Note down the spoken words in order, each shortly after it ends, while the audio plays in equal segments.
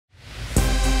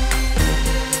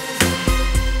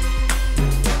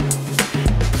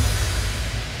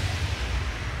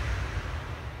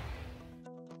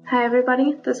Hi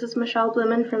everybody, this is Michelle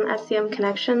Blumen from SCM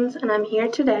Connections, and I'm here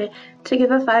today to give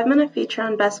a 5-minute feature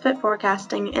on best fit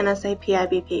forecasting in SAP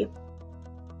IBP.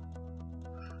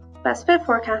 Best fit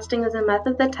forecasting is a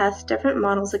method that tests different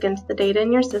models against the data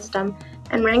in your system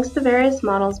and ranks the various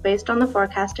models based on the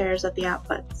forecast errors of the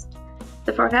outputs.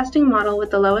 The forecasting model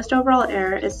with the lowest overall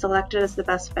error is selected as the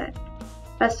best fit.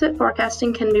 Best fit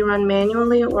forecasting can be run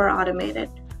manually or automated.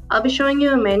 I'll be showing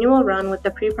you a manual run with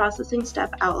the pre-processing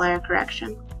step Outlier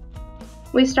Correction.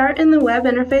 We start in the web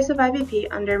interface of IBP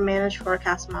under Manage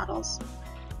Forecast Models.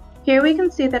 Here we can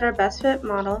see that our best fit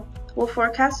model will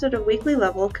forecast at a weekly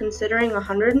level considering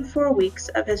 104 weeks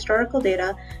of historical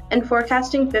data and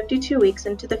forecasting 52 weeks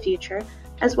into the future,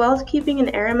 as well as keeping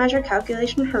an error measure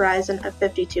calculation horizon of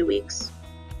 52 weeks.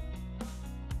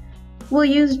 We'll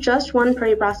use just one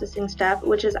pre-processing step,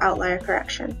 which is Outlier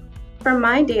Correction. For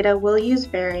my data, we'll use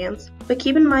variance, but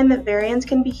keep in mind that variance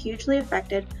can be hugely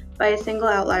affected by a single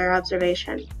outlier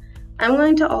observation. I'm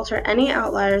going to alter any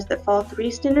outliers that fall 3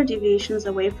 standard deviations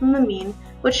away from the mean,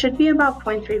 which should be about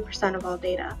 0.3% of all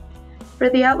data.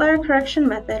 For the outlier correction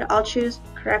method, I'll choose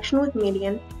correction with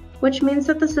median, which means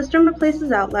that the system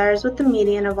replaces outliers with the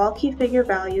median of all key figure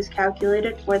values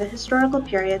calculated for the historical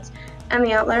periods, and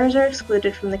the outliers are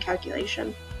excluded from the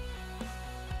calculation.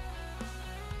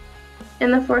 In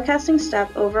the forecasting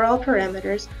step overall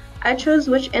parameters, I chose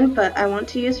which input I want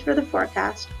to use for the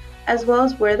forecast, as well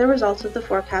as where the results of the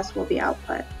forecast will be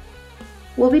output.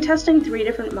 We'll be testing 3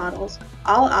 different models,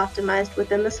 all optimized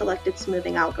within the selected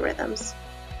smoothing algorithms.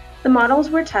 The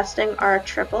models we're testing are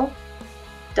triple,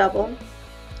 double,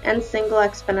 and single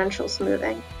exponential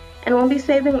smoothing, and we'll be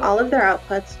saving all of their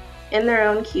outputs in their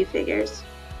own key figures,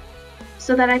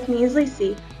 so that I can easily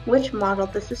see which model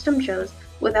the system chose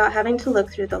without having to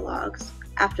look through the logs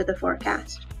after the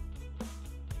forecast.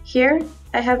 Here,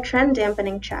 I have trend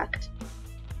dampening checked.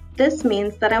 This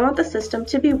means that I want the system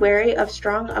to be wary of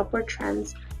strong upward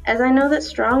trends, as I know that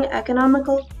strong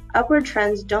economical upward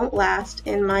trends don't last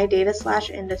in my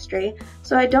data/industry,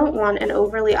 so I don't want an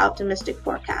overly optimistic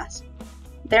forecast.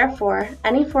 Therefore,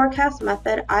 any forecast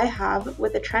method I have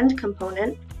with a trend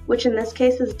component, which in this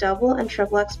case is double and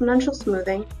triple exponential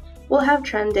smoothing, will have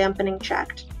trend dampening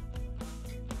checked.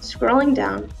 Scrolling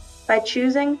down, by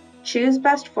choosing Choose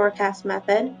Best Forecast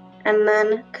Method, and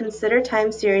then Consider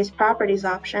Time Series Properties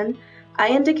option, I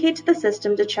indicate to the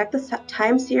system to check the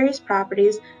time series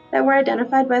properties that were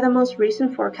identified by the most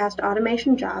recent forecast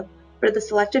automation job for the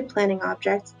selected planning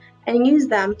objects, and use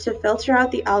them to filter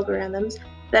out the algorithms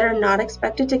that are not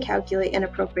expected to calculate an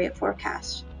appropriate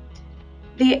forecast.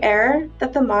 The error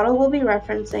that the model will be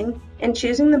referencing in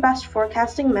choosing the best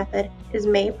forecasting method is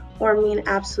MAPE, or mean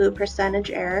absolute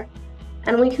percentage error,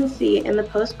 and we can see in the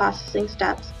post-processing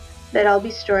steps that I'll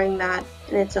be storing that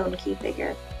in its own key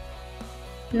figure.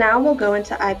 Now we'll go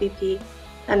into IBP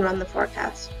and run the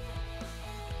forecast.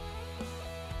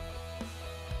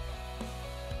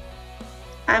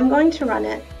 I'm going to run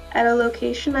it at a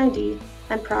location ID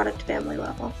and product family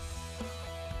level.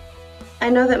 I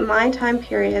know that my time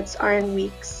periods are in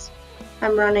weeks.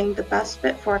 I'm running the best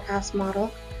fit forecast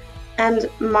model, and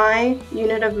my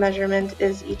unit of measurement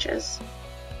is eaches.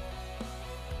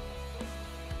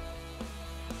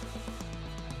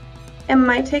 It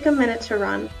might take a minute to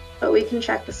run, but we can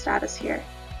check the status here.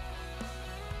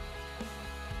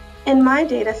 In my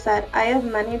dataset, I have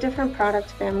many different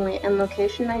product family and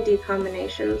location ID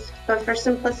combinations, but for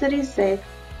simplicity's sake,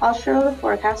 I'll show the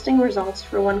forecasting results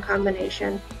for one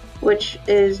combination, which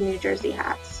is New Jersey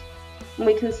hats.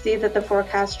 We can see that the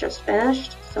forecast just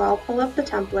finished, so I'll pull up the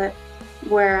template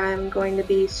where I'm going to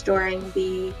be storing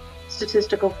the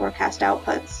statistical forecast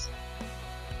outputs.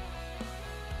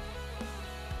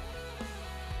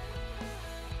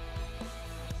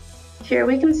 Here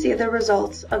we can see the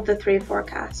results of the 3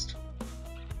 forecasts.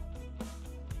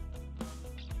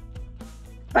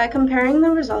 By comparing the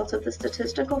results of the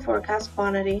statistical forecast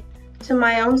quantity to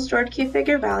my own stored key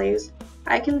figure values,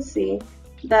 I can see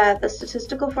that the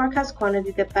statistical forecast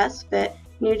quantity that best fit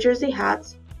New Jersey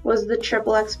hats was the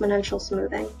triple exponential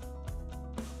smoothing.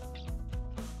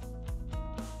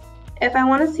 If I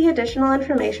want to see additional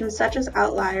information such as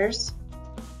outliers,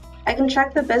 I can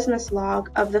check the business log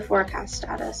of the forecast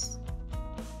status.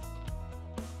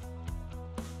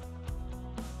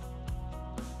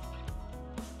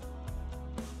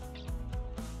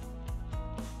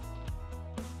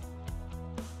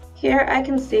 Here I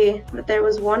can see that there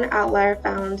was one outlier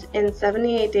found in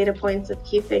 78 data points of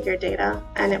key figure data,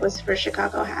 and it was for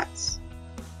Chicago hats.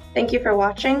 Thank you for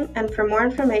watching, and for more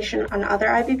information on other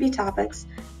IBP topics,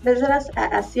 visit us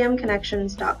at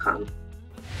scmconnections.com.